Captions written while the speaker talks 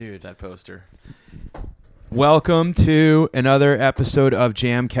Dude, that poster. Welcome to another episode of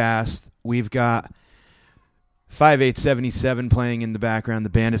Jamcast. We've got 5877 playing in the background. The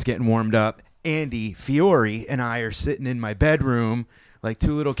band is getting warmed up. Andy Fiori and I are sitting in my bedroom like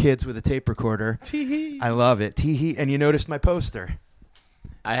two little kids with a tape recorder. Tee-hee. I love it. Tee-hee. And you noticed my poster.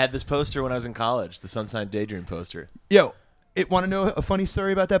 I had this poster when I was in college, the Sunshine Daydream poster. Yo, want to know a funny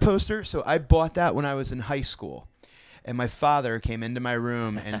story about that poster? So I bought that when I was in high school. And my father came into my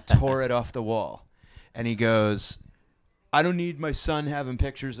room and tore it off the wall. And he goes, I don't need my son having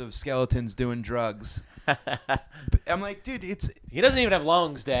pictures of skeletons doing drugs. I'm like, dude, He doesn't even have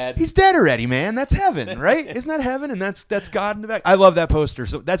lungs, Dad. he's dead already, man. That's heaven, right? Isn't that heaven? And that's God in the back. I love that poster.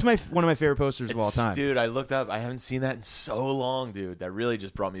 So that's one of my favorite posters of all time. Dude, I looked up. I haven't seen that in so long, dude. That really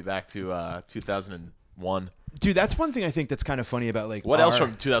just brought me back to 2001. Dude, that's one thing I think that's kind of funny about like What else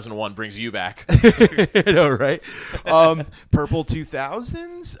from 2001 brings you back? I know, right? Purple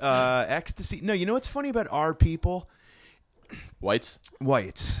 2000s, ecstasy. No, you know what's funny about our people? Whites?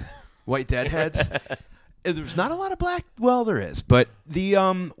 White deadheads. There's not a lot of black. Well, there is, but we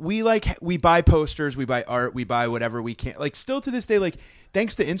buy posters, we buy art, we buy whatever we can. Like still to this day, like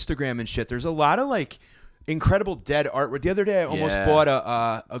thanks to Instagram and shit, there's a lot of like incredible dead artwork. The other day, I almost bought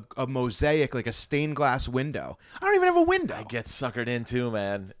a mosaic, like a stained glass window. I don't even have a window. I get suckered in too,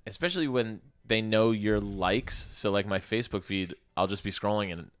 man. Especially when they know your likes. So like my Facebook feed, I'll just be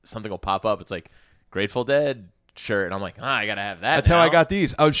scrolling and something will pop up. It's like Grateful Dead shirt, and I'm like, I gotta have that. That's how I got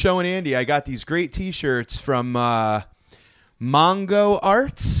these. I was showing Andy. I got these great T-shirts from Mongo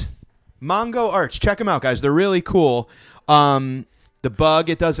Arts. Mongo Arts. Check them out, guys. They're really cool. The Bug,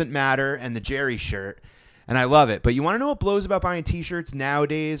 It Doesn't Matter, and the Jerry shirt. And I love it. But you want to know what blows about buying T-shirts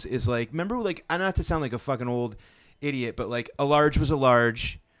nowadays is like, remember, like, I not to sound like a fucking old idiot, but like a large was a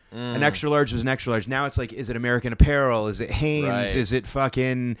large, an extra large was an extra large. Now it's like, is it American Apparel? Is it Hanes? Right. Is it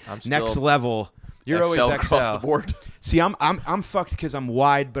fucking Next Level? You're XL always XL across the board. See, I'm fucked because I'm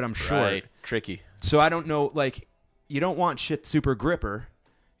wide, but I'm short. Right. Tricky. So I don't know, like, you don't want shit super gripper.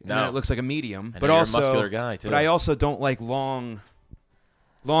 And then it looks like a medium. But you're also, a muscular guy, too. But I also don't like long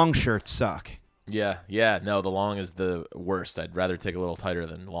shirts suck. Yeah. No, the long is the worst. I'd rather take a little tighter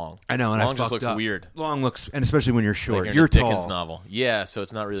than long. I know, and long I just looks up. weird. Long looks, and especially when you're short. Like you're a Dickens tall. novel. Yeah, so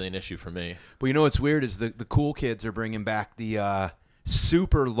it's not really an issue for me. But you know what's weird is the cool kids are bringing back the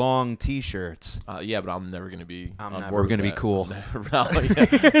super long T-shirts. Yeah, but I'm never going to be I'm on never board going to with be that. cool.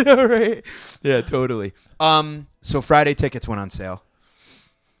 Yeah. I know, right? Yeah, totally. So Friday tickets went on sale.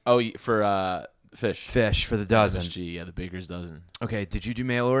 Oh, for Fish For the dozen. MSG, yeah, the Baker's dozen. Okay, did you do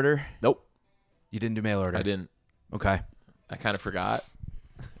mail order? Nope. You didn't do mail order? I didn't. Okay. I kind of forgot.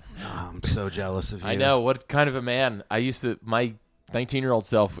 Oh, I'm so jealous of you. I know. What kind of a man. My 19-year-old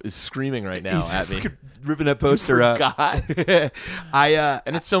self is screaming right now at me. Ripping that poster up. Forgot.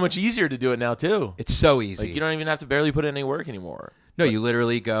 And it's so much easier to do it now, too. it's so easy. Like, you don't even have to barely put in any work anymore. No, you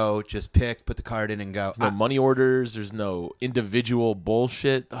literally go, just put the card in and go. There's no money orders. There's no individual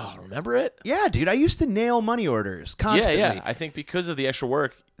bullshit. Oh, remember it? Yeah, dude. I used to nail money orders constantly. Yeah. I think because of the extra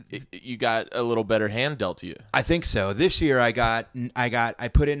work, you got a little better hand dealt to you. I think so. This year I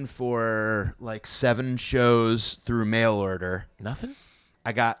put in for like 7 shows through mail order. Nothing?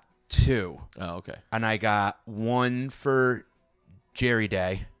 I got 2. Oh, okay. And I got 1 for Jerry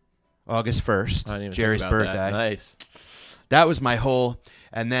Day, August 1st. I didn't even Jerry's think about birthday. That. Nice. That was my whole,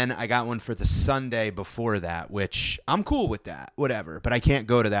 and then I got one for the Sunday before that, which I'm cool with that, whatever. But I can't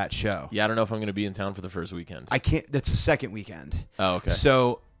go to that show. Yeah, I don't know if I'm going to be in town for the first weekend. I can't. That's the second weekend. Oh, okay.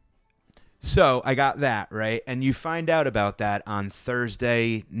 So I got that right, and you find out about that on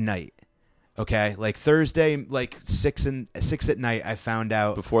Thursday night. Okay, like Thursday, like 6 at night. I found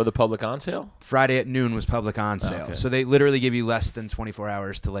out Before the public on sale? Friday at noon was public on sale. Okay. So they literally give you less than 24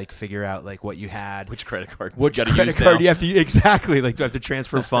 hours to like figure out like what you had. Which credit card? Which credit card do you have to use? Exactly. Like, do I have to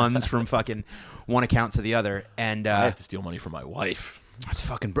transfer funds from fucking one account to the other? And I have to steal money from my wife. It's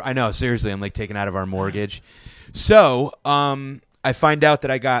fucking. I know. Seriously, I'm like taking out of our mortgage. So, I find out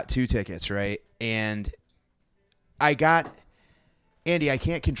that I got 2 tickets, right? And I got. Andy, I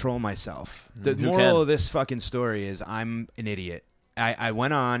can't control myself. The moral of this fucking story is I'm an idiot. I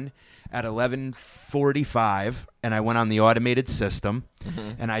went on at 11:45, and I went on the automated system,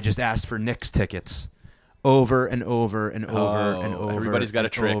 and I just asked for Knicks tickets over and over and over and over. Everybody's got a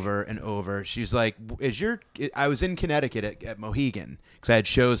trick. Over and over. She's like, I was in Connecticut at Mohegan because I had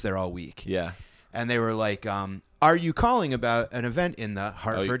shows there all week. Yeah. And they were like, are you calling about an event in the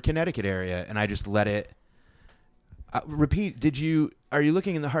Hartford, Connecticut area? And I just let it... repeat, are you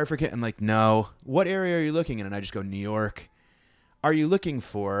looking in the Hartford? And like, no. What area are you looking in? And I just go, New York. Are you looking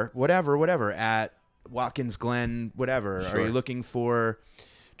for whatever, at Watkins Glen, whatever? Sure. Are you looking for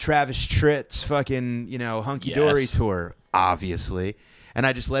Travis Tritt's fucking, Hunky Dory Yes. tour, obviously. And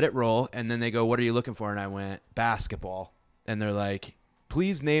I just let it roll. And then they go, what are you looking for? And I went, basketball. And they're like,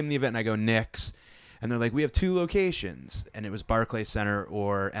 please name the event. And I go, Knicks. And they're like, we have 2 locations. And it was Barclays Center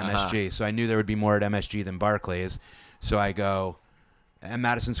or MSG. So I knew there would be more at MSG than Barclays. So I go, at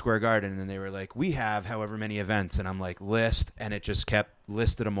Madison Square Garden. And they were like, we have however many events. And I'm like, list. And it just kept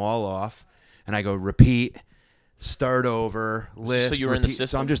listed them all off. And I go, repeat, start over, list. So you were in the repeat.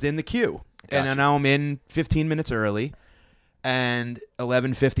 system? So I'm just in the queue. Gotcha. And now I'm in 15 minutes early. And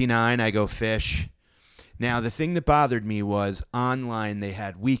 11:59, I go fish. Now, the thing that bothered me was online they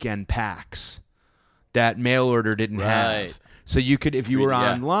had weekend packs that mail order didn't Right. have. So you could, if you were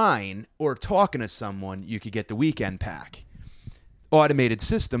Yeah. online or talking to someone, you could get the weekend pack. Automated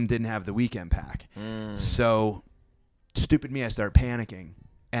system didn't have the weekend pack. So, stupid me, I start panicking.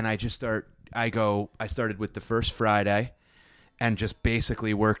 And I started with the first Friday and just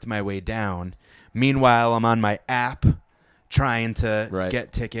basically worked my way down. Meanwhile, I'm on my app trying to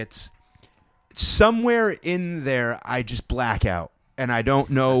get tickets. Somewhere in there, I just black out. And I don't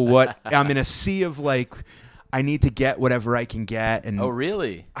know what. I'm in a sea of I need to get whatever I can get. And Oh,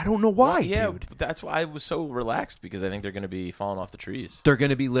 really? I don't know why, Yeah, dude. that's why I was so relaxed, because I think they're going to be falling off the trees. They're going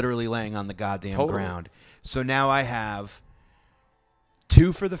to be literally laying on the goddamn Totally. ground. So now I have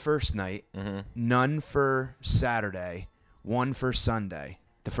 2 for the first night, none for Saturday, 1 for Sunday,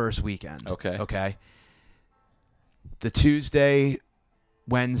 the first weekend. Okay. The Tuesday,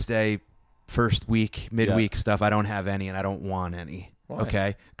 Wednesday, first week, midweek stuff, I don't have any, and I don't want any. Why?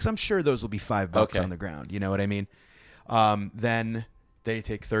 Okay? Because I'm sure those will be $5 Okay. on the ground. You know what I mean? Then they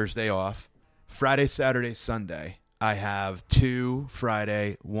take Thursday off. Friday, Saturday, Sunday, I have 2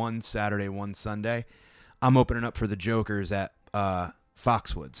 Friday, 1 Saturday, 1 Sunday. I'm opening up for the Jokers at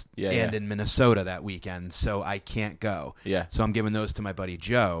Foxwoods and in Minnesota that weekend, so I can't go. Yeah. So I'm giving those to my buddy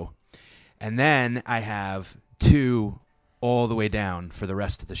Joe. And then I have 2 all the way down for the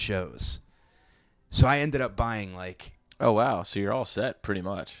rest of the shows. So I ended up buying Oh, wow. So you're all set, pretty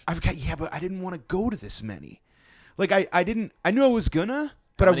much. but I didn't want to go to this many. I knew I was gonna,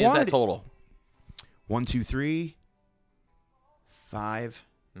 but How many I wanted is that total? 1, 2, 3, 5.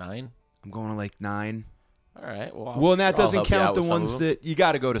 9? I'm going to 9. All right. Well, and that I'll doesn't help you count out the with some ones of them. that you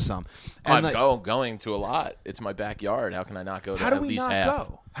got to go to some. Oh, And I'm going to a lot. It's my backyard. How can I not go to how do at we least not half?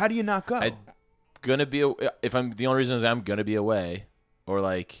 go? How do you not go? I'm gonna be if I'm the only reason is I'm gonna be away, or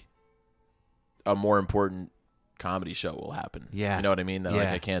a more important comedy show will happen. Yeah. You know what I mean? That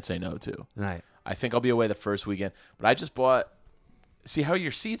Yeah. I can't say no to. Right. I think I'll be away the first weekend, but I just bought. See, how are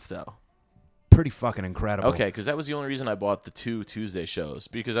your seats though? Pretty fucking incredible. Okay, because that was the only reason I bought the 2 Tuesday shows,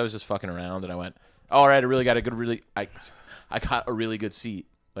 because I was just fucking around and I went, all right, I really got a good, I got a really good seat,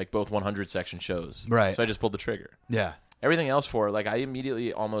 both 100 section shows. Right. So I just pulled the trigger. Yeah. Everything else I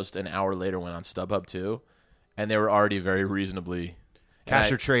immediately, almost an hour later, went on StubHub too, and they were already very reasonably. Cash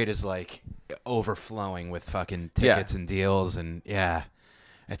or Trade is overflowing with fucking tickets and deals, and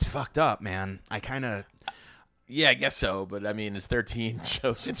it's fucked up, man. Yeah, I guess so, but I mean, it's 13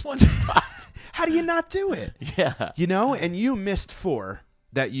 shows in one spot. How do you not do it? Yeah. And you missed 4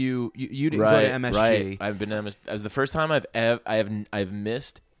 that you didn't go Right, to MSG. right. I've been to MSG. As the first time I've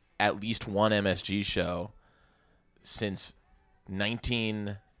missed at least one MSG show since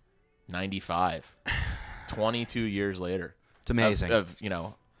 1995. 22 years later. It's amazing.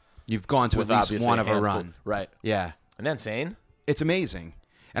 You've gone to at with least obviously one of a handful. run. Right. Yeah. Isn't that insane? It's amazing.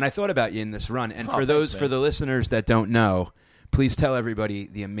 And I thought about you in this run. And for thanks, for man. the listeners that don't know, please tell everybody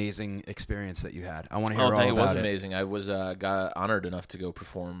the amazing experience that you had. I want to hear all It about was it. amazing. I was got honored enough to go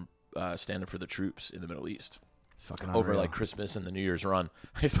perform stand up for the troops in the Middle East. Fucking Over unreal. Christmas and the New Year's run.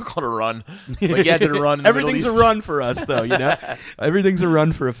 I still call it a run. But yeah, I did a run in the Everything's Middle a East. run for us, though, Everything's a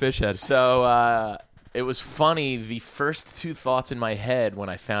run for a fish head. So it was funny. The first 2 thoughts in my head when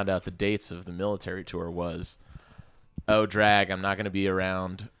I found out the dates of the military tour was, oh, drag, I'm not going to be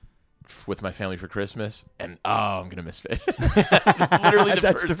around with my family for Christmas, and I'm going to miss fish. It's literally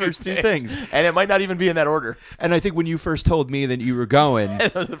That's the first two things. And it might not even be in that order. And I think when you first told me that you were going,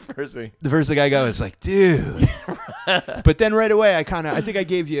 That was the first thing. the first thing I go is dude. But then right away, I think I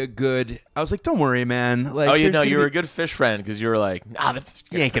gave you a good. I was like, don't worry, man. You there's gonna you were be- a good fish friend because you were like, nah, that's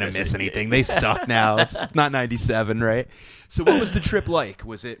You ain't gonna miss anything. They suck now. It's not 97, right? So what was the trip like?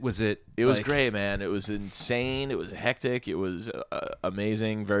 Was it? It was great, man. It was insane. It was hectic. It was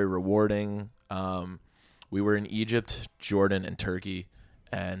amazing, very rewarding. We were in Egypt, Jordan, and Turkey,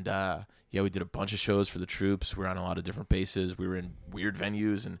 and we did a bunch of shows for the troops. We were on a lot of different bases. We were in weird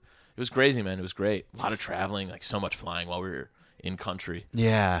venues, and it was crazy, man. It was great. A lot of traveling, so much flying while we were in country.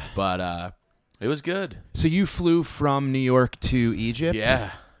 Yeah. But it was good. So you flew from New York to Egypt?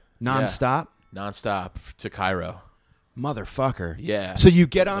 Yeah. nonstop. Nonstop to Cairo. Motherfucker. Yeah. So you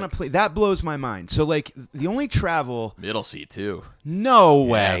get on a plane. That blows my mind. So like the only travel. Middle seat too. No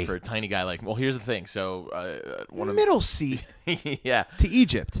way. Yeah, for a tiny guy like. Well, here's the thing. So middle seat. Yeah. To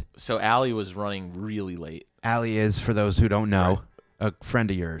Egypt. So Allie was running really late. Allie is, for those who don't know, a friend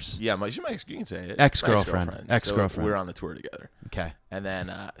of yours. Yeah, you can say it. Ex-girlfriend. So we were on the tour together. Okay. And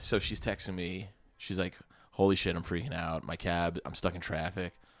then so she's texting me. She's like, "Holy shit, I'm freaking out. My cab. I'm stuck in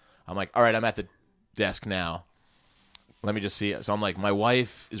traffic." I'm like, "All right, I'm at the desk now. Let me just see it." So I'm like, "My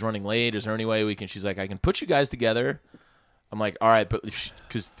wife is running late. Is there any way we can?" She's like, "I can put you guys together." I'm like, "All right," but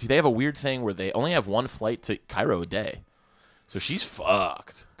because they have a weird thing where they only have one flight to Cairo a day, so she's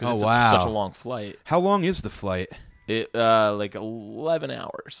fucked because it's such a long flight. How long is the flight? It like 11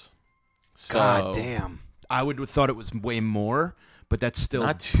 hours. So, God damn! I would have thought it was way more, but that's still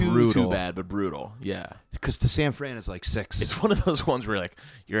not too brutal. bad, but brutal. Yeah, because to San Fran is like 6. it's one of those ones where like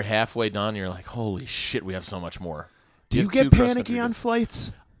you're halfway done, you're like, "Holy shit, we have so much more." Do you get panicky on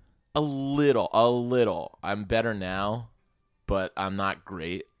flights? A little. I'm better now, but I'm not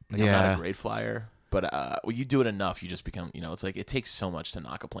great. Like, I'm not a great flyer. But when you do it enough, you just become, it's like it takes so much to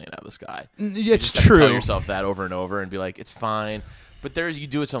knock a plane out of the sky. It's true. Tell yourself that over and over and be like, it's fine. But you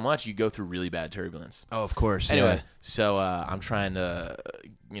do it so much, you go through really bad turbulence. Oh, of course. Anyway, so I'm trying to,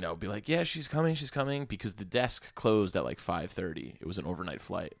 be like, yeah, she's coming, because the desk closed at like 5:30. It was an overnight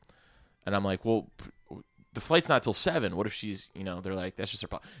flight. And I'm like, well, the flight's not till 7. What if she's, they're like, that's just her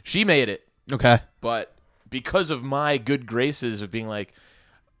problem. She made it. Okay. But because of my good graces of being like,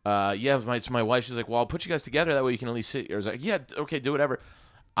 it's my wife. She's like, well, I'll put you guys together. That way you can at least sit. I was like, yeah, okay, do whatever.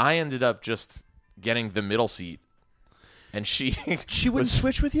 I ended up just getting the middle seat. And she wouldn't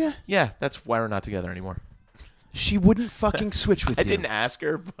switch with you? Yeah, that's why we're not together anymore. She wouldn't fucking switch with you. I didn't ask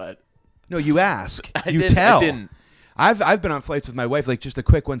her, but... No, you ask. I didn't. I've been on flights with my wife, like just a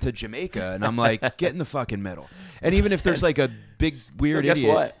quick one to Jamaica, and I'm like, get in the fucking middle. And even if there's like a big weird guess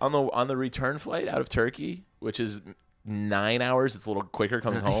idiot... what? On the return flight out of Turkey, which is 9 hours, it's a little quicker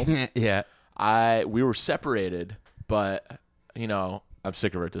coming home. Yeah. We were separated, but, I'm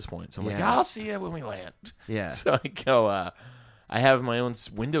sick of her at this point. So I'm like, I'll see you when we land. Yeah. So I go, I have my own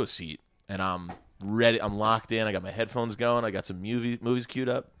window seat, and I'm ready. I'm locked in. I got my headphones going. I got some movies queued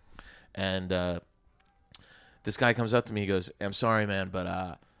up. And this guy comes up to me. He goes, I'm sorry, man,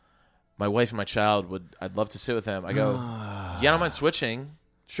 but my wife and my child I'd love to sit with them. I go, yeah, I don't mind switching.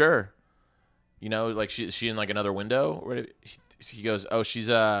 Sure. Like she in like another window? He goes, oh, she's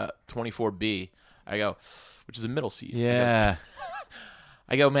 24B. I go, which is a middle seat. Yeah.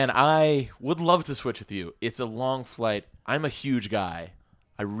 I go, man, I would love to switch with you. It's a long flight. I'm a huge guy.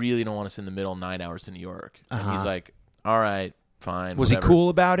 I really don't want to sit in the middle 9 hours to New York. And he's like, all right, fine. Was whatever. He cool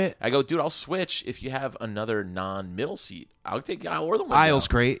about it? I go, dude, I'll switch if you have another non-middle seat. I'll take the aisle or the window. Aisle's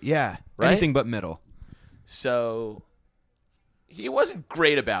great, yeah. Right? Anything but middle. So he wasn't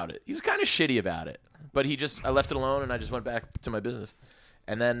great about it. He was kind of shitty about it. But I left it alone, and I just went back to my business.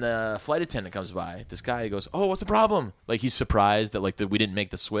 And then the flight attendant comes by. This guy goes, oh, what's the problem? Like, he's surprised that, we didn't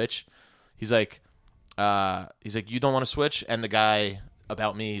make the switch. He's like, you don't want to switch? And the guy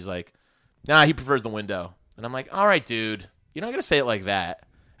about me, he's like, nah, he prefers the window. And I'm like, all right, dude, you're not going to say it like that.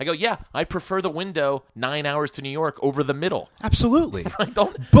 I go, yeah, I prefer the window 9 hours to New York over the middle. Absolutely.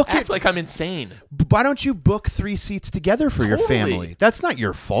 Don't act like I'm insane. Why don't you book 3 seats together for your family? That's not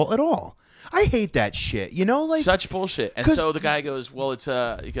your fault at all. I hate that shit. Like such bullshit. And so the guy goes, "Well, it's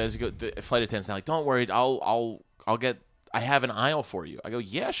you guys go." The flight attendant's like, "Don't worry, I'll get. I have an aisle for you." I go,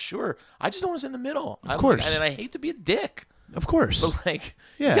 "Yeah, sure. I just don't want to sit in the middle." Of course. And I hate to be a dick. Of course. But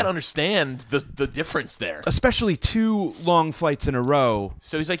you gotta understand the difference there. Especially 2 long flights in a row.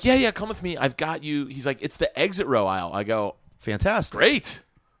 So he's like, "Yeah, come with me. I've got you." He's like, "It's the exit row aisle." I go, "Fantastic, great.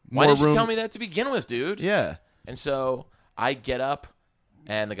 Why didn't you tell me that to begin with, dude?" Yeah. And so I get up.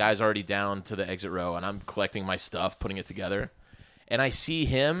 And the guy's already down to the exit row, and I'm collecting my stuff, putting it together. And I see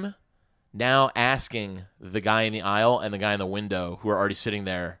him now asking the guy in the aisle and the guy in the window who are already sitting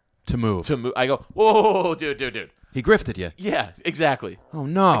there to move. I go, whoa, dude. He grifted you. Yeah, exactly. Oh,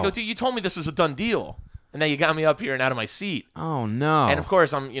 no. I go, dude, you told me this was a done deal. And now you got me up here and out of my seat. Oh, no. And, of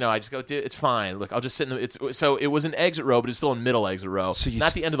course, I just go, dude, it's fine. Look, I'll just sit in the... So it was an exit row, but it's still a middle exit row. So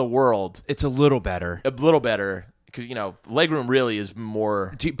not the end of the world. It's a little better. A little better. Because, legroom really is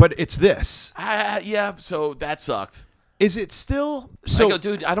more... But it's this. Yeah, so that sucked. Is it still... So I go,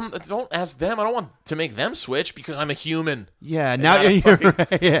 dude, don't ask them. I don't want to make them switch because I'm a human. Yeah, now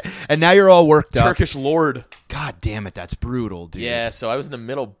and now you're all worked up. Turkish lord. God damn it, that's brutal, dude. Yeah, so I was in the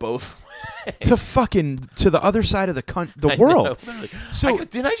middle both ways. To the other side of the world. So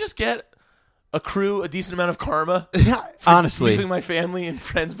didn't I just get accrue a decent amount of karma. Honestly. Leaving my family and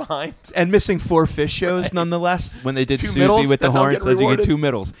friends behind. And missing 4 fish shows, Right. nonetheless. When they did Two Susie middles, with the that's how I'm horns, getting you get rewarded. 2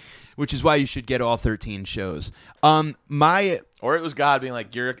 middles. Which is why you should get all 13 shows. Or it was God being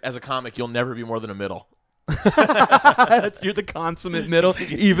like, you're as a comic, you'll never be more than a middle. You're the consummate middle,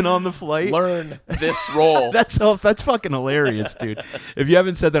 even on the flight. Learn this role. That's fucking hilarious, dude. If you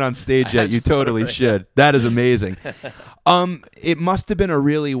haven't said that on stage yet, you totally should. That is amazing. It must have been a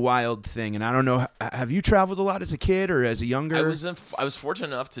really wild thing, and I don't know. Have you traveled a lot as a kid or as a younger? I was fortunate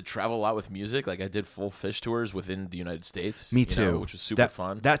enough to travel a lot with music. Like I did full fish tours within the United States. Me too, which was super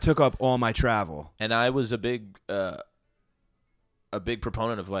fun. That took up all my travel. And I was a big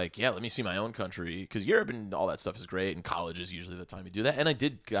proponent of like, yeah, let me see my own country, because Europe and all that stuff is great, and college is usually the time you do that. And I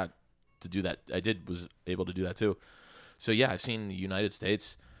got to do that. Was able to do that too. So yeah, I've seen the United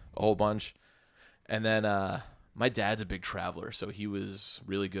States a whole bunch, and then my dad's a big traveler, so he was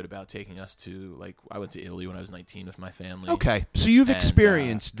really good about taking us to, like, I went to Italy when I was 19 with my family. Okay, so you've And,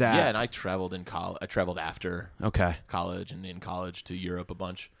 experienced that. Yeah, and I traveled in college. I traveled after college and in college to Europe a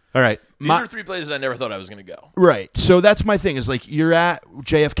bunch. All right. These are 3 places I never thought I was going to go. Right. So that's my thing is like you're at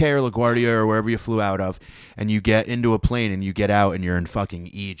JFK or LaGuardia or wherever you flew out of, and you get into a plane and you get out and you're in fucking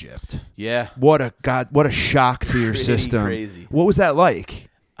Egypt. Yeah. What a shock to your Pretty system. crazy. What was that like?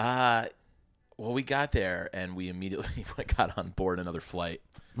 Well, we got there and we immediately got on board another flight.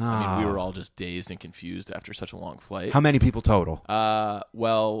 I mean, we were all just dazed and confused after such a long flight. How many people total?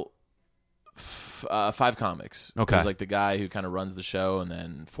 Well, 5 comics. Okay. It was like the guy who kind of runs the show, and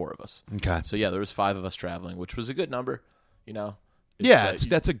then 4 of us. Okay. So yeah, there was 5 of us traveling, which was a good number. You know.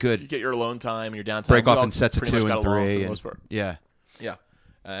 That's a good. You get your alone time and your downtime. Break We off all in sets of pretty 2 much and got along 3. for the most part. Yeah. Yeah.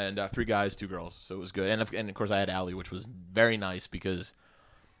 And 3 guys, 2 girls, so it was good. And of course I had Allie, which was very nice because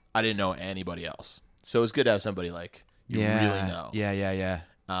I didn't know anybody else. So it was good to have somebody like you really know. Yeah.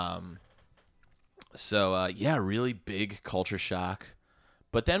 So really big culture shock.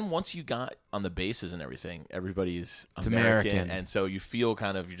 But then once you got on the bases and everything, everybody's American. And so you feel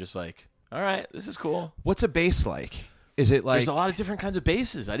you're just like, all right, this is cool. What's a base like? Is it like There's a lot of different kinds of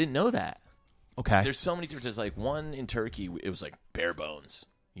bases. I didn't know that. Okay. There's so many different. There's like one in Turkey. It was like bare bones,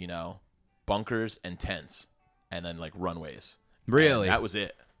 bunkers and tents, and then like runways. Really? And that was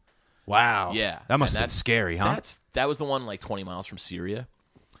it. Wow. Yeah. That must have been scary, huh? That was the one like 20 miles from Syria,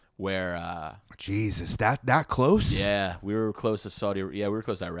 where. Jesus, that close? Yeah, we were close to Saudi. Yeah, we were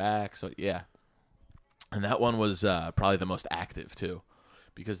close to Iraq. So yeah, and that one was probably the most active too,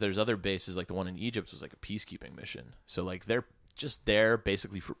 because there's other bases like the one in Egypt was like a peacekeeping mission. So like they're just there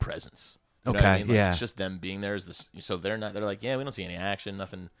basically for presence. You know what I mean? Like, yeah. It's just them being there. So they're like, yeah, we don't see any action,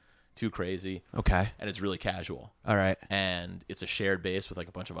 nothing too crazy. Okay. And it's really casual. All right. And it's a shared base with like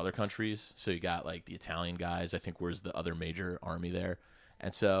a bunch of other countries. So you got like the Italian guys, I think, was the other major army there,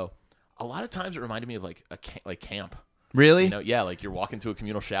 and so. A lot of times it reminded me of like camp. Really? Yeah, like you're walking to a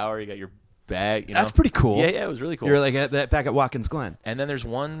communal shower, you got your bag. That's pretty cool. Yeah, it was really cool. You're like back at Watkins Glen. And then there's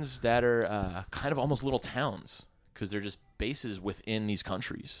ones that are kind of almost little towns because they're just bases within these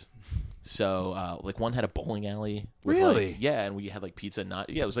countries. So like one had a bowling alley. Really? Yeah, and we had like pizza.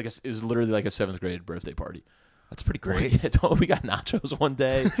 It was literally like a 7th grade birthday party. That's pretty great. We got nachos one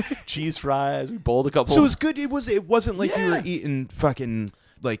day, cheese fries. We bowled a couple. So it was good. It wasn't like you were eating fucking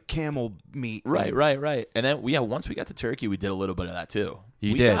like camel meat. Right. And then once we got to Turkey, we did a little bit of that too.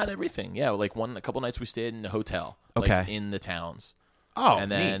 We got everything. Yeah, like a couple nights we stayed in a hotel. Okay. Like in the towns. Oh,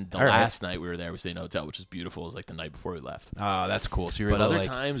 and then neat. the last night we were there, we stayed in a hotel, which is beautiful. It was like the night before we left. Oh, that's cool. So you were but other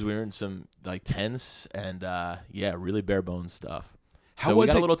times we were in some like tents and really bare bones stuff. So we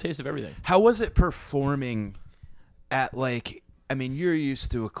got a little taste of everything. How was it performing at like? I mean, you're used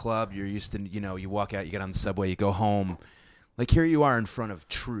to a club. You're used to you walk out, you get on the subway, you go home. Like here you are in front of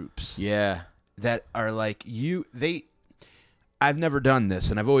troops. Yeah. That are like I've never done this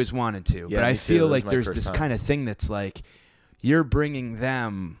and I've always wanted to, yeah, but I feel like there's this kind of thing that's like you're bringing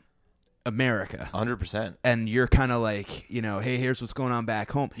them America. 100%. And you're kind of like, hey, here's what's going on back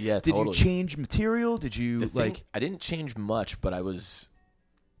home. Yeah, Did totally. you change material? Did you I didn't change much, but I was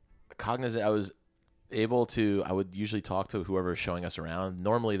cognizant. I would usually talk to whoever is showing us around.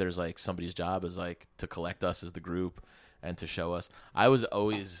 Normally there's like somebody's job is like to collect us as the group and to show us. I was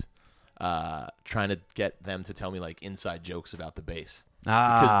always trying to get them to tell me like inside jokes about the base.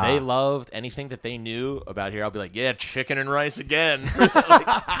 Because they loved anything that they knew about here. I'll be like, yeah, chicken and rice again.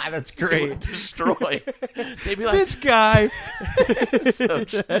 That's great. Destroy. They'd be like, this guy.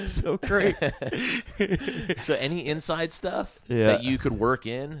 That's so great. So any inside stuff that you could work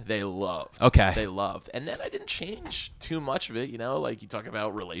in, they loved. Okay. They loved. And then I didn't change too much of it, like you talk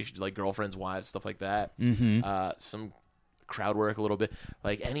about relations, like girlfriends, wives, stuff like that. Mm-hmm. Some crowd work a little bit.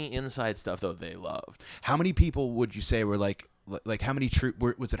 Like any inside stuff, though, they loved. How many people would you say were like how many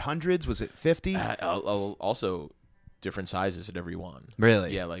was it hundreds? Was it 50? Also, different sizes at every one.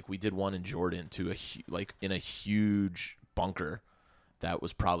 Really? Yeah, like we did one in Jordan to in a huge bunker that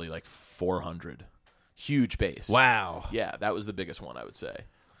was probably like 400. Huge base. Wow. Yeah, that was the biggest one, I would say.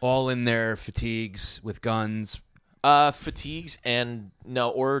 All in their fatigues with guns. Fatigues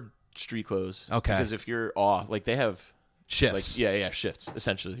or street clothes. Okay. Because if you're off, like they have Shifts. Like, shifts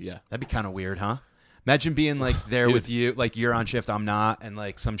essentially. Yeah. That'd be kind of weird, huh? Imagine being like there Dude. with you, like you're on shift, I'm not, and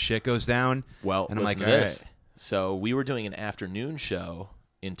like some shit goes down. Well, and I'm like, listen to this. So we were doing an afternoon show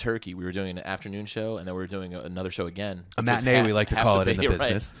in Turkey. We were doing an afternoon show, and then we were doing another show again. A matinee, we like to call it in the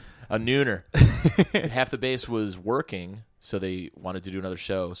business. Right, a nooner. Half the base was working, so they wanted to do another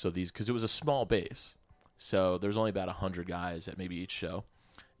show. So because it was a small base, so there was only about 100 guys at maybe each show,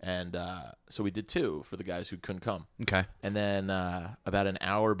 and so we did 2 for the guys who couldn't come. Okay. And then about an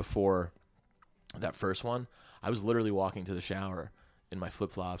hour before that first one, I was literally walking to the shower in my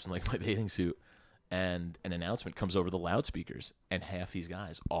flip-flops and like my bathing suit, and an announcement comes over the loudspeakers, and half these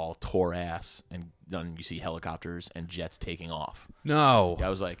guys all tore ass, and then you see helicopters and jets taking off. No. Yeah, I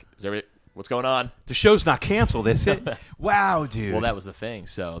was like, what's going on? The show's not canceled, is it? Wow, dude. Well, that was the thing.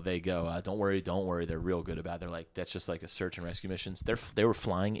 So they go, don't worry. They're real good about it. They're like, that's just like a search and rescue missions. They were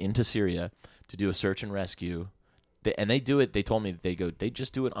flying into Syria to do a search and rescue. They do it. They told me they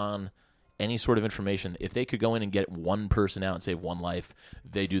just do it on any sort of information. If they could go in and get one person out and save one life,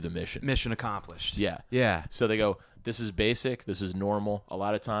 they do the mission. Mission accomplished. Yeah. Yeah. So they go, this is basic. This is normal. A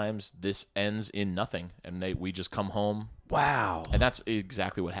lot of times this ends in nothing, and we just come home. Wow. And that's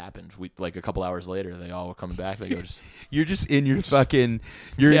exactly what happened. We like a couple hours later, they all were coming back. They go, you're just in your fucking,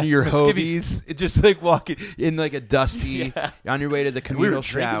 you're in your Hovies, just like walking in like a dusty, on your way to the communal we were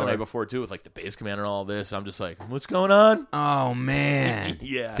drinking shower. the night before too, with like the base commander and all this. I'm just like, what's going on? Oh man.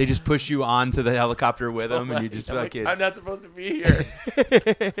 Yeah. They just push you onto the helicopter with them, and you just fucking. I'm not supposed to be here.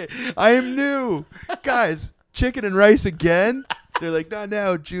 I am new, guys. Chicken and rice again? They're like, not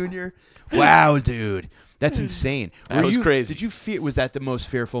now, Junior. Wow, dude. That's insane. That was crazy. Did you feel? Was that the most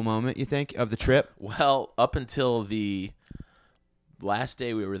fearful moment, you think, of the trip? Well, up until the last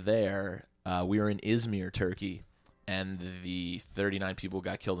day we were there, we were in Izmir, Turkey, and the 39 people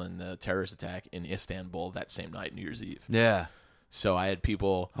got killed in the terrorist attack in Istanbul that same night, New Year's Eve. Yeah. So I had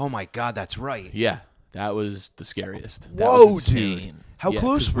people. Oh my God, that's right. Yeah, that was the scariest. That Whoa, was insane. dude. How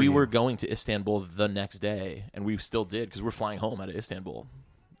close were we you? were going to Istanbul the next day, and we still did because we're flying home out of Istanbul,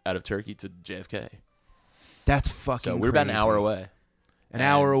 out of Turkey to JFK. That's fucking So we're about an hour away. An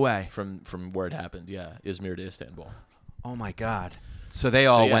hour away from where it happened. Yeah, Izmir to Istanbul. Oh my God. So they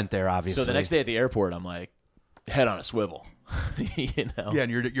all yeah. went there, obviously. So the next day at the airport, I'm like, head on a swivel. You know? Yeah,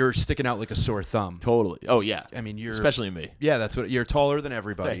 and you're sticking out like a sore thumb. Totally. Oh yeah. I mean, you're especially me. Yeah, that's what you're taller than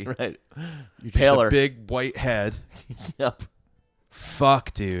everybody. Right. You're just Paler. a big white head. Yep.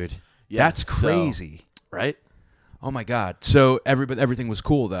 Fuck, dude. Yeah, That's crazy. Right? Oh my God. So everything was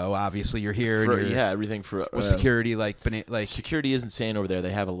cool though. Obviously, you're here. For, and you're, everything for security like security is insane over there. They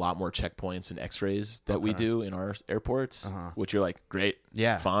have a lot more checkpoints and X-rays that we do in our airports, which you're like, great,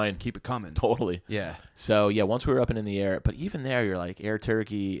 yeah, fine, keep it coming, totally, yeah. So yeah, once we were up and in the air, but even there, you're like, Air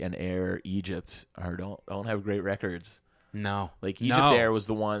Turkey and Air Egypt don't have great records. No, like Egypt Air was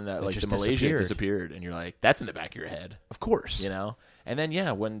the one that like just the Malaysia disappeared, and you're like, that's in the back of your head, of course, you know. And then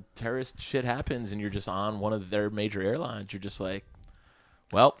yeah, when terrorist shit happens and you're just on one of their major airlines, you're just like,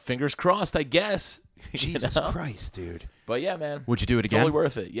 well, fingers crossed, I guess. Jesus Christ, dude. But yeah, man, would you do it again? Totally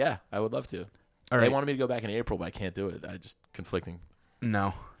worth it. Yeah, I would love to. All right. They wanted me to go back in April, but I can't do it. I just conflicting.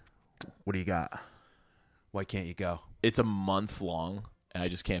 No. What do you got? Why can't you go? It's a month long, and I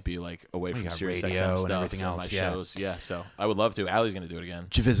just can't be like away from Sirius radio XM and stuff everything else. my shows. Yeah, so I would love to. Allie's going to do it again.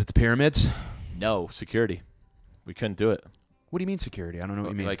 Did you visit the pyramids? No, security. We couldn't do it. What do you mean security? I don't know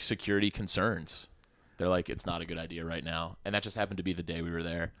what you mean. Like security concerns. They're like, it's not a good idea right now. And that just happened to be the day we were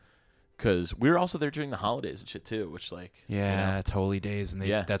there. Because we were also there during the holidays and shit too, which like... Yeah, you know, it's holy days, and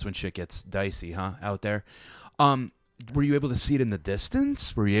yeah. That's when shit gets dicey, huh, out there. Were you able to see it in the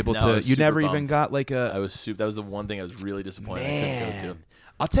distance? Were you able to... You never even got like a... That was the one thing I was really disappointed I couldn't go to.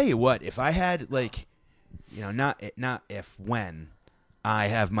 I'll tell you what, if I had like... You know, not if, when I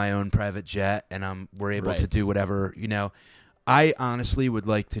have my own private jet and we're able to do whatever, you know... I honestly would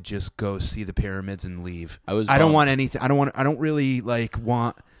like to just go see the pyramids and leave. I don't want anything. I don't really like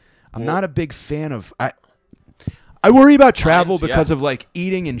want. I'm not a big fan of. I worry about travel because of like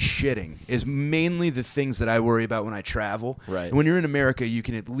eating and shitting is mainly the things that I worry about when I travel. Right. And when you're in America, you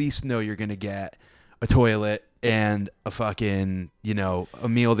can at least know you're going to get a toilet, and a fucking, a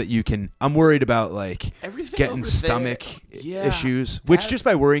meal that you can. I'm worried about like Everything getting over stomach there. issues, which just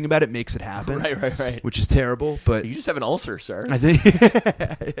by worrying about it makes it happen. Right. Which is terrible, but You just have an ulcer, sir. I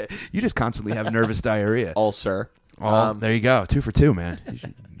think you just constantly have nervous diarrhea. Ulcer. Oh, there you go. 2 for 2, man.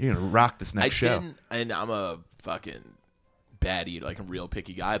 You're gonna rock this next show. And I'm a fucking bad eater, like a real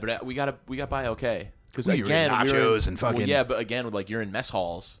picky guy. But we got by okay. Because again, nachos and fucking but again, like you're in mess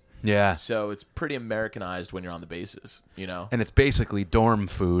halls. Yeah. So it's pretty Americanized when you're on the bases, And it's basically dorm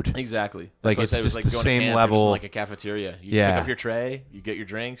food. Exactly. Like That's it's what I just said. It was like the going to same camp. level. It was like a cafeteria. You pick up your tray, you get your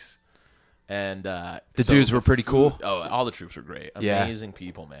drinks, and the dudes were pretty cool. Oh, all the troops were great. Yeah. Amazing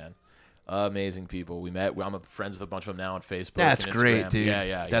people, man. Amazing people. We met. I'm friends with a bunch of them now on Facebook. That's and great, Instagram. dude.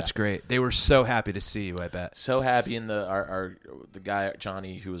 Yeah. That's great. They were so happy to see you, I bet. So happy. And the guy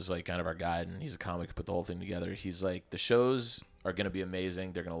Johnny, who was like kind of our guide, and he's a comic who put the whole thing together. He's like, the shows are going to be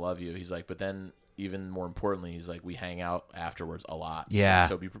amazing. They're going to love you. He's like, but then even more importantly, he's like, we hang out afterwards a lot. Yeah.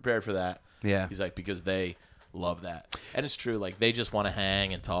 So be prepared for that. Yeah. He's like, because they love that. And it's true. Like, they just want to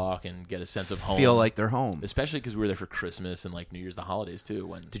hang and talk and get a sense of home. Feel like they're home. Especially because we were there for Christmas and like New Year's, the holidays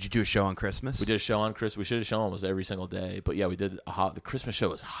too. Did you do a show on Christmas? We did a show on Christmas. We should have shown almost every single day. But yeah, we did the Christmas show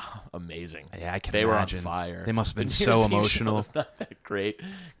was amazing. Yeah, I can They imagine. were on fire. They must have been The so New Year's Eve emotional. show was not that great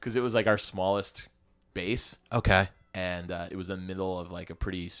because it was like our smallest base. Okay. And it was in the middle of like a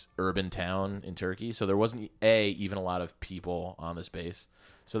pretty urban town in Turkey. So there wasn't even a lot of people on this base.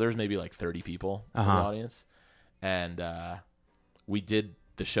 So there was maybe like 30 people in the audience. And we did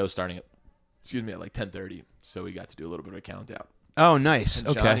the show starting at like 10:30. So we got to do a little bit of a countdown. Oh, nice. And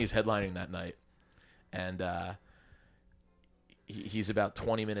Okay. Johnny's headlining that night. And he's about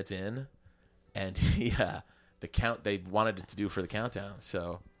 20 minutes in. And they wanted it to do for the countdown.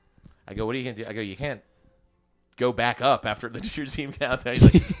 So I go, what are you going to do? I go, you can't go back up after the New Year's Eve countdown. He's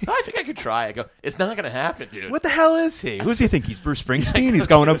like, oh, I think I could try. I go, it's not going to happen, dude. What the hell is he? Who does he think? He's Bruce Springsteen? He's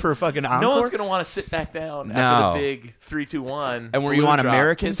going up for a fucking encore? No one's going to want to sit back down after the big 3, 2, 1. And were you on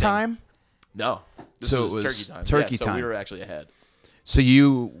American kissing. time? No. So was it was turkey time. turkey So time. we were actually ahead. So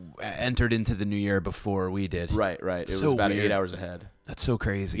you entered into the new year before we did. Right. It So was about weird. 8 hours ahead. That's so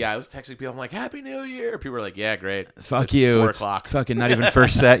crazy. Yeah, I was texting people. I'm like, Happy New Year. People were like, yeah, great. Fuck It's you. 4 It's o'clock. fucking not even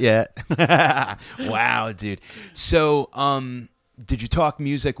first set yet. Wow, dude. So, did you talk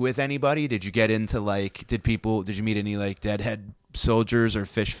music with anybody? Did you get into did you meet any like Deadhead soldiers or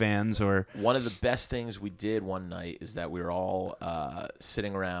Fish fans or? One of the best things we did one night is that we were all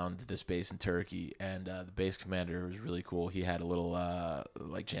sitting around this base in Turkey, and the base commander was really cool. He had a little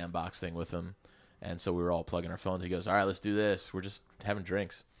like jam box thing with him, and so we were all plugging our phones. He goes, all right, let's do this. We're just having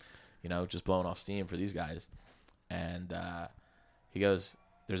drinks, just blowing off steam for these guys. And he goes,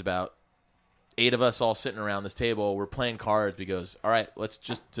 there's about 8 of us all sitting around this table. We're playing cards. He goes, all right, let's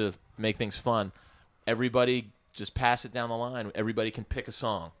just to make things fun, everybody just pass it down the line. Everybody can pick a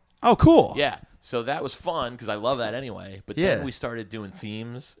song. Oh, cool. Yeah. So that was fun because I love that anyway. But then we started doing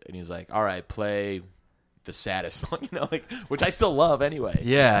themes, and he's like, all right, play the saddest song, which I still love anyway.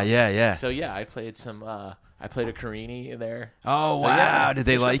 Yeah. So yeah, I played I played a Carini in there. Oh, So, wow. yeah, Did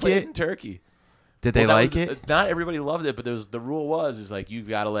they Fish, I like played it? in Turkey. Did they Well, that like was- it? Not everybody loved it, but the rule was like you've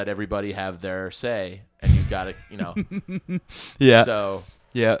got to let everybody have their say, and you've got to Yeah. So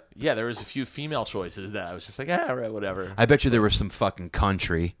Yeah. yeah, there was a few female choices that I was just like, all right, whatever. I bet you there was some fucking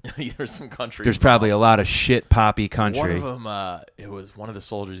country. There's some country. There's probably a lot of shit poppy One country. of them, it was one of the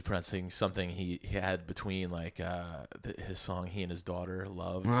soldiers pronouncing something he had between like his song he and his daughter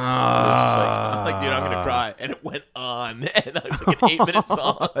loved. It was just like, I'm like, dude, I'm gonna cry, and it went on, and it was like an 8-minute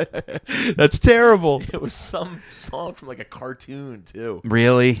song. That's terrible. It was some song from like a cartoon too.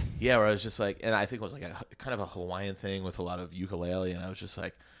 Really? Yeah, where I was just like, and I think it was like a kind of a Hawaiian thing with a lot of ukulele, and I was just like,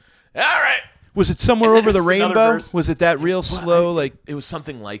 all right. Was it somewhere And then over the it's another rainbow? verse. Was it that real slow? Like, It was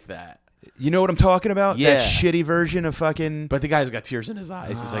something like that. you know what I'm talking about? Yeah. That shitty version of fucking. But the guy's got tears in his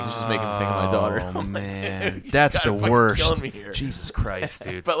eyes. He's like, he's just making me think of my daughter. Oh I'm like, man, dude, you that's the gotta fucking worst. killing me here. Jesus Christ,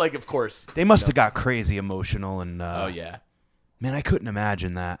 dude. But like, of course, They must have got crazy emotional and. oh yeah, Man, I couldn't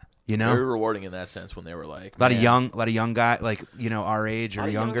imagine that. You know, very rewarding in that sense when they were like a lot of young guy, like our age or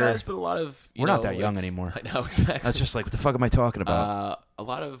younger. guys, but a lot of We're not that young anymore. I know exactly. That's just like, what the fuck am I talking about? A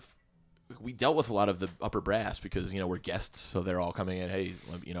lot of we dealt with a lot of the upper brass because we're guests, so they're all coming in. Hey,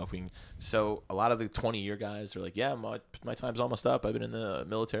 if we can. So a lot of the 20-year guys are like, yeah, my time's almost up. I've been in the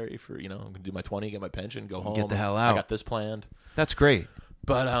military for I'm gonna do my 20, get my pension, go home, Get the hell out. I got this planned. That's great.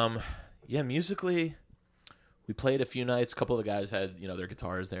 But yeah, musically, we played a few nights. A couple of the guys had their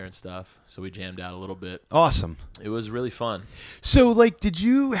guitars there and stuff, so we jammed out a little bit. Awesome. It was really fun. So, like, did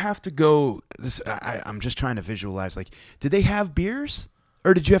you have to go? I'm just trying to visualize. Like, did they have beers?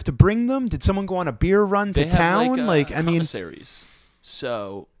 Or did you have to bring them? Did someone go on a beer run to They town? have I mean, commissaries.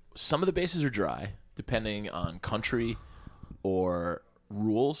 So some of the bases are dry, depending on country or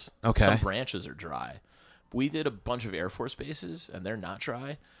rules. Okay. Some branches are dry. We did a bunch of Air Force bases, and they're not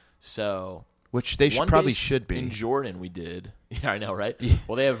dry. So which they one probably base should be. In Jordan, we did. Yeah, I know, right? Yeah.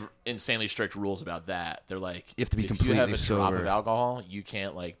 Well, they have insanely strict rules about that. They're like, You have to be if completely you have a drop sober. of alcohol, you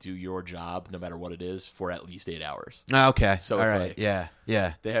can't like do your job, no matter what it is, for at least 8 hours. Oh, okay. So all it's right. like-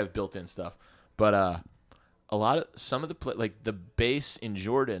 yeah. They have built-in stuff, but some of the like the base in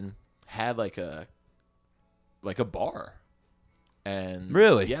Jordan had like a bar, and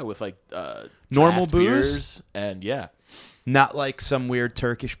Really? yeah, with like Normal draft booze? beers and yeah, Not like some weird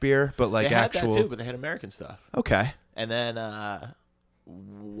Turkish beer, but like they had actual. that too, but they had American stuff. Okay. And then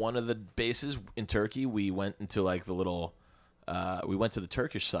one of the bases in Turkey, we went into like the little. We went to the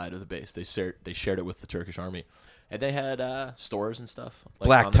Turkish side of the base. They shared it with the Turkish army, and they had stores and stuff. Like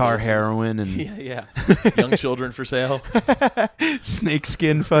Black on the tar bases. heroin and Yeah. Young children for sale.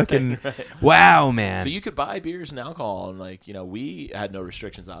 snakeskin fucking. Right. Wow, man. So you could buy beers and alcohol, and like we had no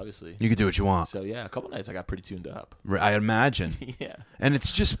restrictions, obviously. You could do what you want. So yeah, a couple nights I got pretty tuned up. I imagine. Yeah. And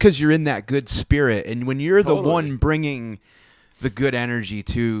it's just because you're in that good spirit. And when you're the Totally. one bringing the good energy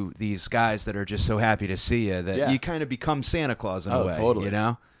to these guys that are just so happy to see you, that Yeah. you kind of become Santa Claus in a Oh, way. totally. You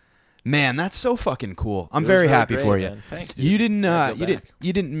know? Man, that's so fucking cool. I'm It was very really happy great, for you. man. Thanks, dude. You didn't Gotta go back.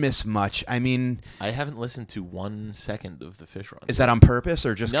 you didn't miss much. I mean, I haven't listened to 1 second of the Fish Run. is that on purpose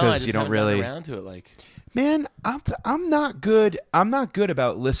or just no, I because just you don't haven't gotten really around to it. Like, Man, I'm not good. I'm not good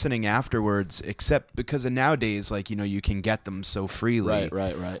about listening afterwards, except because of nowadays, like, you can get them so freely.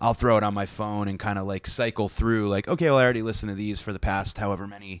 right. I'll throw it on my phone and kind of like cycle through, like, okay, well, I already listened to these for the past however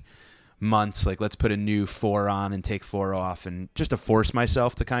many months. Like, let's put a new 4 on and take 4 off, and just to force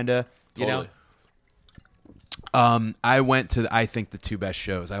myself to kind of, Totally. I went to, I think, the 2 best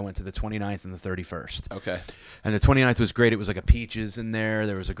shows. I went to the 29th and the 31st. Okay. And the 29th was great. It was like a Peaches in there.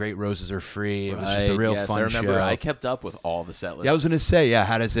 There was a great Roses Are Free. It was just a real yes, fun I remember. show. I kept up with all the set lists. Yeah, I was going to say, yeah,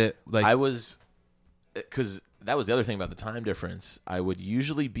 how does it, like... I was, because that was the other thing about the time difference. I would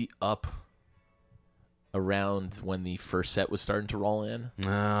usually be up around when the first set was starting to roll in.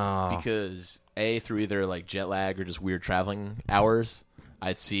 Oh. Because through either like jet lag or just weird traveling hours,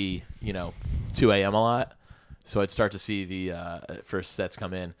 I'd see 2 a.m. a lot, so I'd start to see the first sets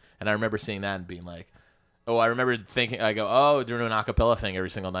come in, and I remember seeing that and being like, oh, I remember thinking, I go, oh, doing an acapella thing every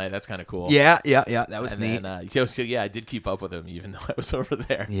single night. That's kind of cool. Yeah, that was And neat. then, so yeah, I did keep up with him even though I was over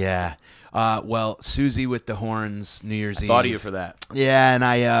there. Yeah. Well, Susie with the horns, New Year's Eve. Thought of you for that. Yeah, and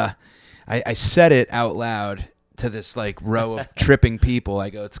I said it out loud to this like row of tripping people. I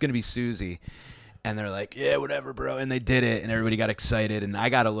go, it's gonna be Susie, and they're like, yeah, whatever, bro. And they did it, and everybody got excited, and I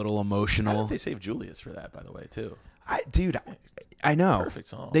got a little How emotional. did they save Julius for that, by the way, too? I know. Perfect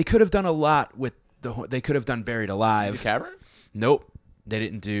song. They could have done a lot with they could have done Buried The Alive. Cavern? Nope. They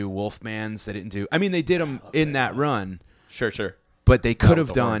didn't do Wolfman's. They didn't do. I mean, they did them in that run. Sure. But they could with have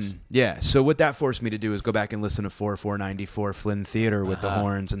the done, horns. yeah. So what that forced me to do is go back and listen to 494 Flynn Theater with the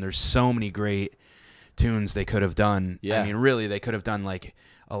horns, and there's so many great tunes they could have done. Yeah. I mean, really, they could have done like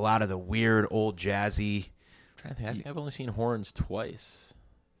a lot of the weird old jazzy. I'm trying to think. I think I've only seen horns twice.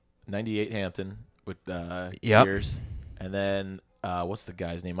 98 Hampton with Yep. Years. And then, what's the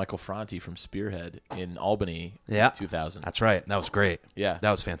guy's name? Michael Franti from Spearhead in Albany Yeah. in 2000. That's right. That was great. Yeah. That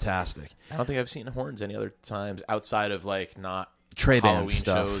was fantastic. I don't think I've seen horns any other times outside of like not Trey Halloween band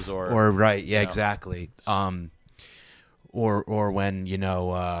stuff, shows or right, yeah, you know. exactly. Or when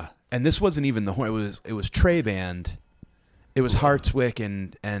and this wasn't even the horn. It was Trey band. It was Hartswick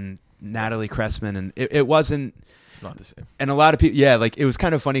and Natalie Cressman, and it wasn't. It's not the same. And a lot of people, yeah, like it was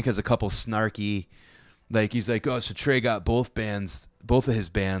kind of funny because a couple snarky, like he's like, oh, so Trey got both of his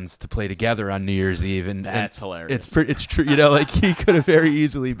bands to play together on New Year's Eve, and That's and hilarious. It's true, like he could have very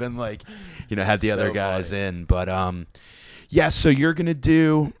easily been like, had the So other guys funny. in, but yeah. So you're gonna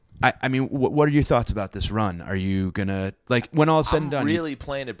do. I mean, what are your thoughts about this run? Are you gonna like when all is said and I'm done? really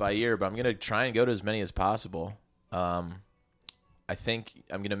playing it by ear, but I'm gonna try and go to as many as possible. I think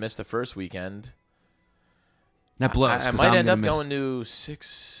I'm gonna miss the first weekend. That blows. I 'cause might I'm end gonna up miss- going to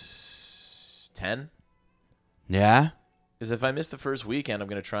 6-10. Yeah, Because if I miss the first weekend, I'm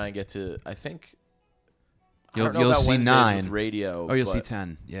going to try and get to. I think You'll- I don't know you'll about see Wednesdays 9. with radio. Oh, you'll see but-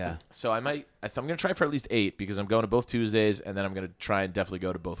 10. Yeah. So I might. I'm going to try for at least 8 because I'm going to both Tuesdays, and then I'm going to try and definitely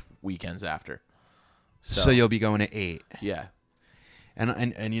go to both weekends after. So you'll be going to 8, yeah. and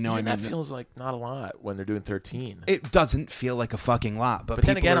And that feels like not a lot when they're doing 13. it doesn't feel like a fucking lot, but But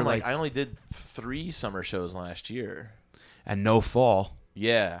then people again, are I'm like, I only did 3 summer shows last year. and no fall.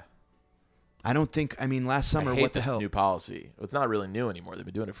 Yeah. I don't think. I mean, last summer, I hate what the this hell? new policy. It's not really new anymore. They've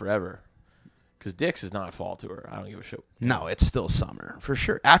been doing it forever. Because Dick's is not fall tour. I don't give a shit. No, it's still summer for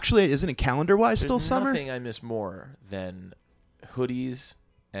sure. Actually, isn't it calendar-wise still There's summer? nothing I miss more than hoodies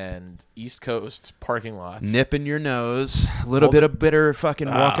and East Coast parking lots. Nipping your nose, a little bit of bitter fucking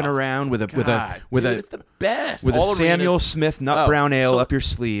walking around with a it's the best. with All a Samuel arenas- Smith nut brown ale so up your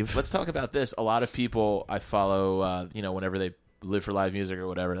sleeve. Let's talk about this. A lot of people I follow, whenever they live for live music or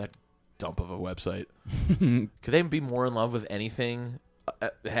whatever, that dump of a website. Could they be more in love with anything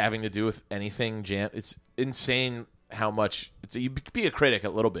having to do with anything jam? It's insane how much you be a critic a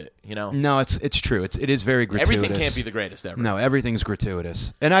little bit, No, it's true. It is very gratuitous. Everything can't be the greatest ever. No, everything's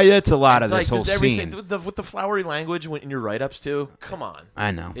gratuitous, and it's a lot of like, this whole does everything scene. with the flowery language in your write-ups too. Come on,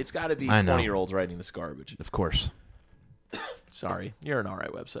 I know. it's got to be I know. 20-year-olds writing this garbage. Of course. Sorry, you're an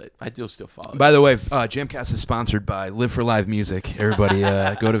alright website. I do still follow. By the way, Jamcast is sponsored by Live for Live Music. Everybody,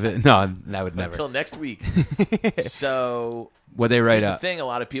 go to it. No, that would never. Until next week. So What they write here's up. the thing: a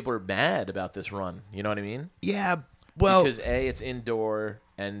lot of people are mad about this run. You know what I mean? Yeah. Well, because A, it's indoor,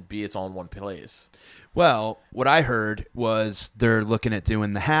 and B, it's all in one place. Well, what I heard was they're looking at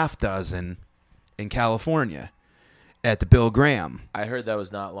doing the half dozen in California at the Bill Graham. I heard that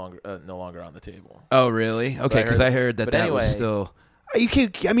was no longer on the table. Oh, really? Okay, because I heard that but that anyway, was still. You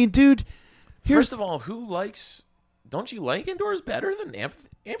can't. I mean, dude. First of all, who likes? Don't you like indoors better than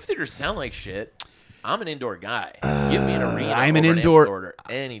amphitheaters? Sound like shit. I'm an indoor guy. Give me an arena. I'm an over indoor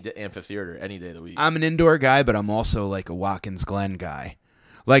amphitheater any day of the week. I'm an indoor guy, but I'm also like a Watkins Glen guy.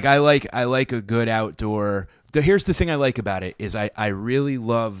 Like I like a good outdoor. Here's the thing I like about it is I really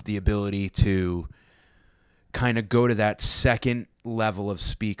love the ability to kind of go to that second level of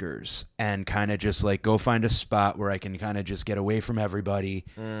speakers and kind of just like go find a spot where I can kind of just get away from everybody,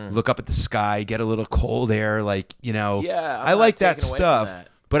 look up at the sky, get a little cold air, Yeah, I like that stuff.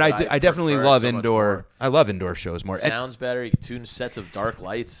 But I definitely prefer it love so much indoor. more. I love indoor shows more. Sounds better. You can tune sets of dark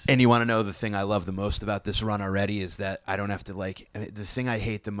lights. And you want to know the thing I love the most about this run already is that I don't have to the thing I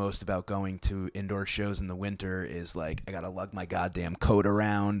hate the most about going to indoor shows in the winter is I got to lug my goddamn coat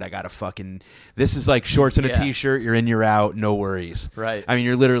around. I got to this is like shorts and a t-shirt. You're in, you're out. No worries. Right. I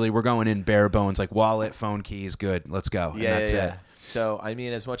mean, we're going in bare bones, like wallet, phone, keys. Good. Let's go. Yeah, and that's it. So, I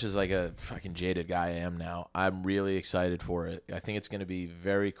mean, as much as like a fucking jaded guy I am now, I'm really excited for it. I think it's going to be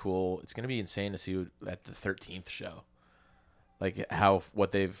very cool. It's going to be insane to see at the 13th show. Like how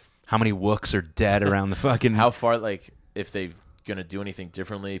many wooks are dead around the fucking how far, if they're going to do anything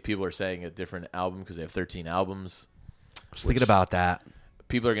differently. People are saying a different album because they have 13 albums. Just thinking about that.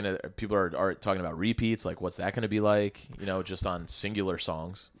 People are talking about repeats. Like, what's that going to be like? Just on singular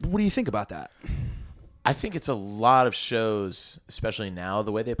songs. What do you think about that? I think it's a lot of shows, especially now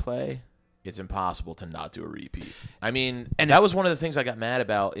the way they play. It's impossible to not do a repeat. I mean, and that was one of the things I got mad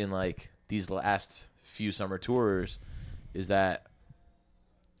about in these last few summer tours, is that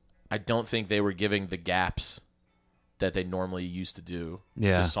I don't think they were giving the gaps that they normally used to do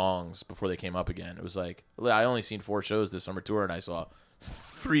to songs before they came up again. It was like I only seen 4 shows this summer tour, and I saw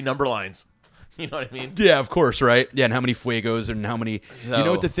 3 number lines. You know what I mean? Yeah, of course, right? Yeah, and how many fuegos and how many... You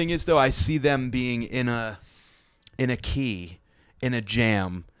know what the thing is, though? I see them being in a key, in a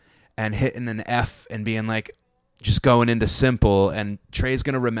jam, and hitting an F and being just going into simple, and Trey's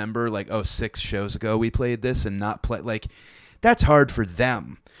going to remember, 6 shows ago we played this and not play... that's hard for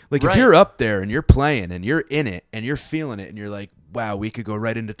them. If you're up there and you're playing and you're in it and you're feeling it and you're like, wow, we could go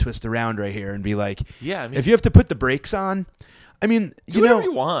right into Twist Around right here and be like... Yeah, I mean... If you have to put the brakes on... I mean, do whatever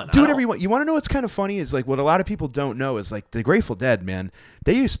you want. Do whatever you want. You want to know what's kind of funny is what a lot of people don't know is the Grateful Dead, man.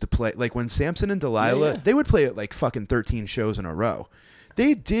 They used to play when Samson and Delilah. They would play at fucking 13 shows in a row.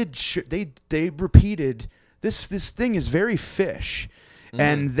 They did. They repeated this. This thing is very Fish,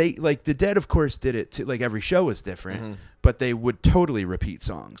 and they the Dead, of course, did it too. Every show was different, but they would totally repeat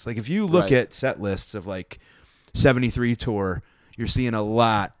songs. If you look at set lists of 73 tour, you're seeing a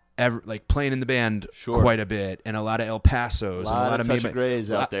lot. Playing in the band quite a bit, and a lot of El Pasos, and a lot of Touch of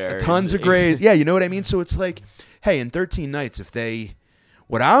Grays out there, tons of Grays. Yeah, you know what I mean. So it's hey, in 13 nights,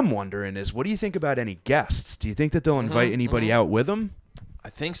 what I'm wondering is, what do you think about any guests? Do you think that they'll invite anybody out with them? I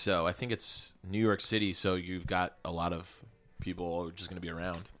think so. I think it's New York City, so you've got a lot of people just going to be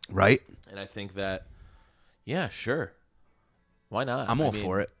around, right? And I think that, yeah, sure, why not? I'm all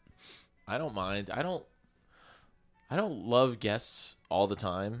for it. I don't mind. I don't love guests all the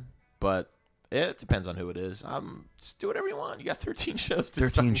time, but it depends on who it is. Just do whatever you want. You got 13 shows to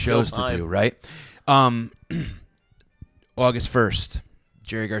 13 shows to do, right? August 1st,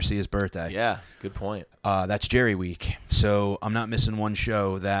 Jerry Garcia's birthday. Yeah, good point. That's Jerry Week, so I'm not missing one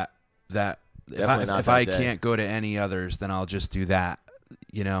show if I can't go to any others, then I'll just do that,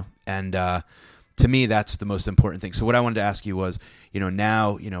 and And to me, that's the most important thing. So what I wanted to ask you was,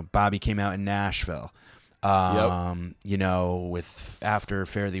 now, Bobby came out in Nashville, with after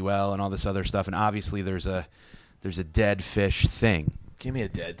Fare Thee Well and all this other stuff. And obviously there's a Dead Fish thing. Give me a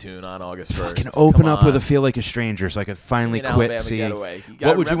Dead tune on August 1st. Fucking open up with a Feel Like a Stranger so I could finally quit seeing.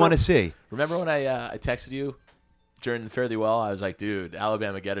 What would you want to see? Remember when I texted you during the Fare Thee Well? I was like, dude,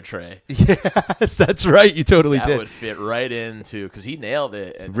 Alabama Get a Tray. Yes, that's right. You totally did. That would fit right into, because he nailed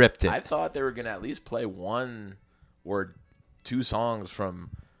it. And ripped it. I thought they were going to at least play one or two songs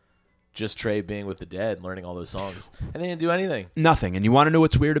from just Trey being with the Dead and learning all those songs. And they didn't do anything. Nothing. And you want to know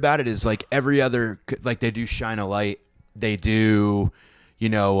what's weird about it is like every other, like they do Shine a Light. They do, I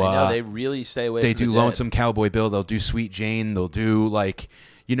know they really stay away they from do the Lonesome Cowboy Bill. They'll do Sweet Jane. They'll do like,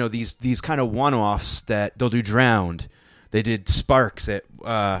 these kind of one-offs that they'll do Drowned. They did Sparks at,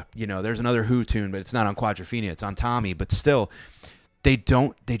 there's another Who tune, but it's not on Quadrophenia. It's on Tommy. But still, they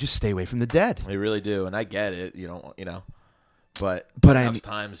just stay away from the Dead. They really do. And I get it, but enough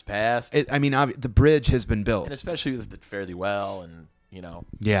time's passed. The bridge has been built. And especially with the Fare Thee Well and,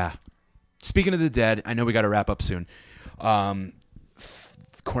 Yeah. Speaking of the Dead, I know we got to wrap up soon.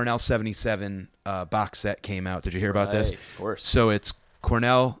 Cornell 77 box set came out. Did you hear about this? Of course. So it's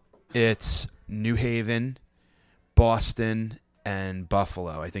Cornell, it's New Haven, Boston, and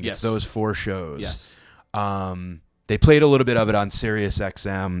Buffalo. I think it's those 4 shows. Yes. They played a little bit of it on Sirius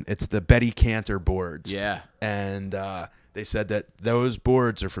XM. It's the Betty Cantor boards. Yeah. And they said that those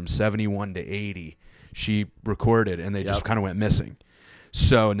boards are from 71 to 80. She recorded, and they just kind of went missing.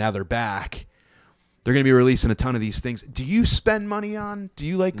 So now they're back. They're going to be releasing a ton of these things. Do you spend money on? Do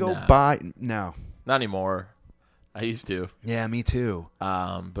you go buy? No. Not anymore. I used to. Yeah, me too.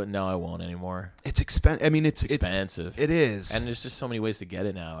 But no, I won't anymore. It's expensive. It's expensive. It is. And there's just so many ways to get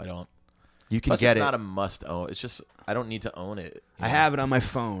it now. You can Plus, get it's it. not a must own. It's just I don't need to own it. I have it on my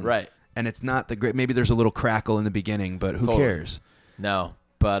phone. Right. And it's not the great. Maybe there's a little crackle in the beginning, but who cares? No.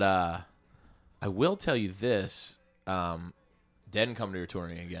 But I will tell you this. Dead and Company are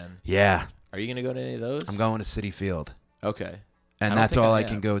touring again. Yeah. Are you going to go to any of those? I'm going to City Field. Okay. And that's all I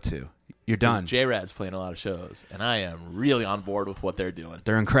can go to. You're done. J-Rad's playing a lot of shows, and I am really on board with what they're doing.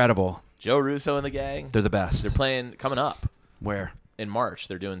 They're incredible. Joe Russo and the gang. They're the best. They're playing coming up. Where? In March.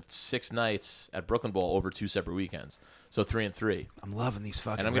 They're doing 6 nights at Brooklyn Bowl over 2 separate weekends. So 3 and 3. I'm loving these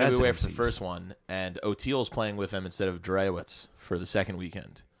fucking And I'm going to be away for the first one, and O'Teal's playing with them instead of Drewitz for the second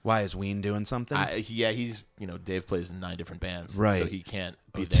weekend. Why, is Ween doing something? He's Dave plays in 9 different bands, right? So he can't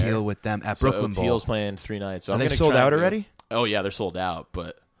be O'Teal there with them at Brooklyn Bowl. O'Teal's playing 3 nights. So Are they sold out already? Oh yeah, they're sold out.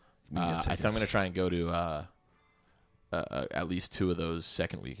 But I think I'm going to try and go to at least 2 of those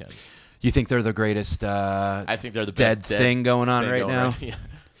second weekends. You think they're the greatest? I think they're the Dead best thing going on right now. Right. Yeah.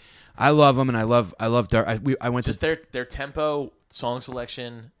 I love them, and I love Dark. I went just to their tempo, song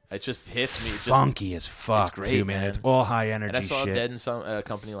selection. It just hits me. It's funky as fuck, it's great, too, man. It's all high energy. And I saw shit. Dead and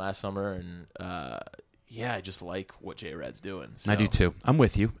Company last summer, and I just like what J-Rad's doing. So. I do too. I'm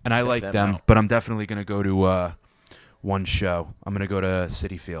with you, and I like them, but I'm definitely going to go to one show. I'm going to go to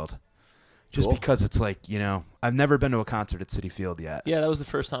City Field. Just because it's I've never been to a concert at City Field yet. Yeah, that was the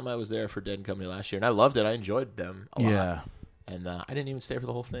first time I was there for Dead and Company last year, and I loved it. I enjoyed them a lot. Yeah. And I didn't even stay for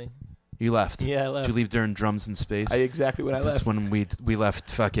the whole thing. You left? Yeah, I left. Did you leave during Drums in Space? Exactly when I left. That's when we left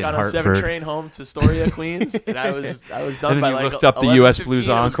fucking Got Hartford. Got on 7 train home to Astoria, Queens, and I was done and by then you looked up the U.S. Blues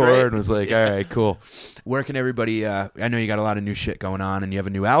Encore and was like, all right, cool. Where can everybody, I know you got a lot of new shit going on, and you have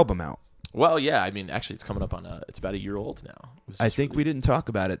a new album out. Well, yeah, actually, it's coming up on it's about a year old now. I think we didn't talk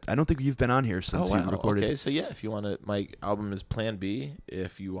about it. I don't think you've been on here since you recorded. Okay, so yeah, if you want to, my album is Plan B.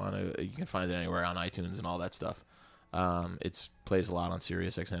 If you want to, you can find it anywhere on iTunes and all that stuff. It plays a lot on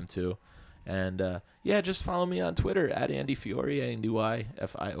Sirius XM too. And just follow me on Twitter at Andy Fiori,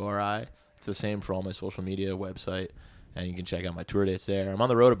 AndyFiori. It's the same for all my social media website, and you can check out my tour dates there. I'm on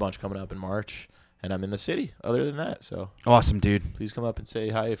the road a bunch coming up in March, and I'm in the city. Other than that, so awesome, dude. Please come up and say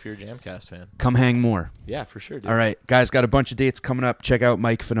hi if you're a Jamcast fan. Come hang more. Yeah, for sure, dude. All right, guys, got a bunch of dates coming up. Check out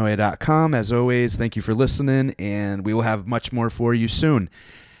MikeFenoya.com. As always, thank you for listening, and we will have much more for you soon.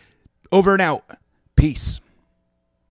 Over and out. Peace.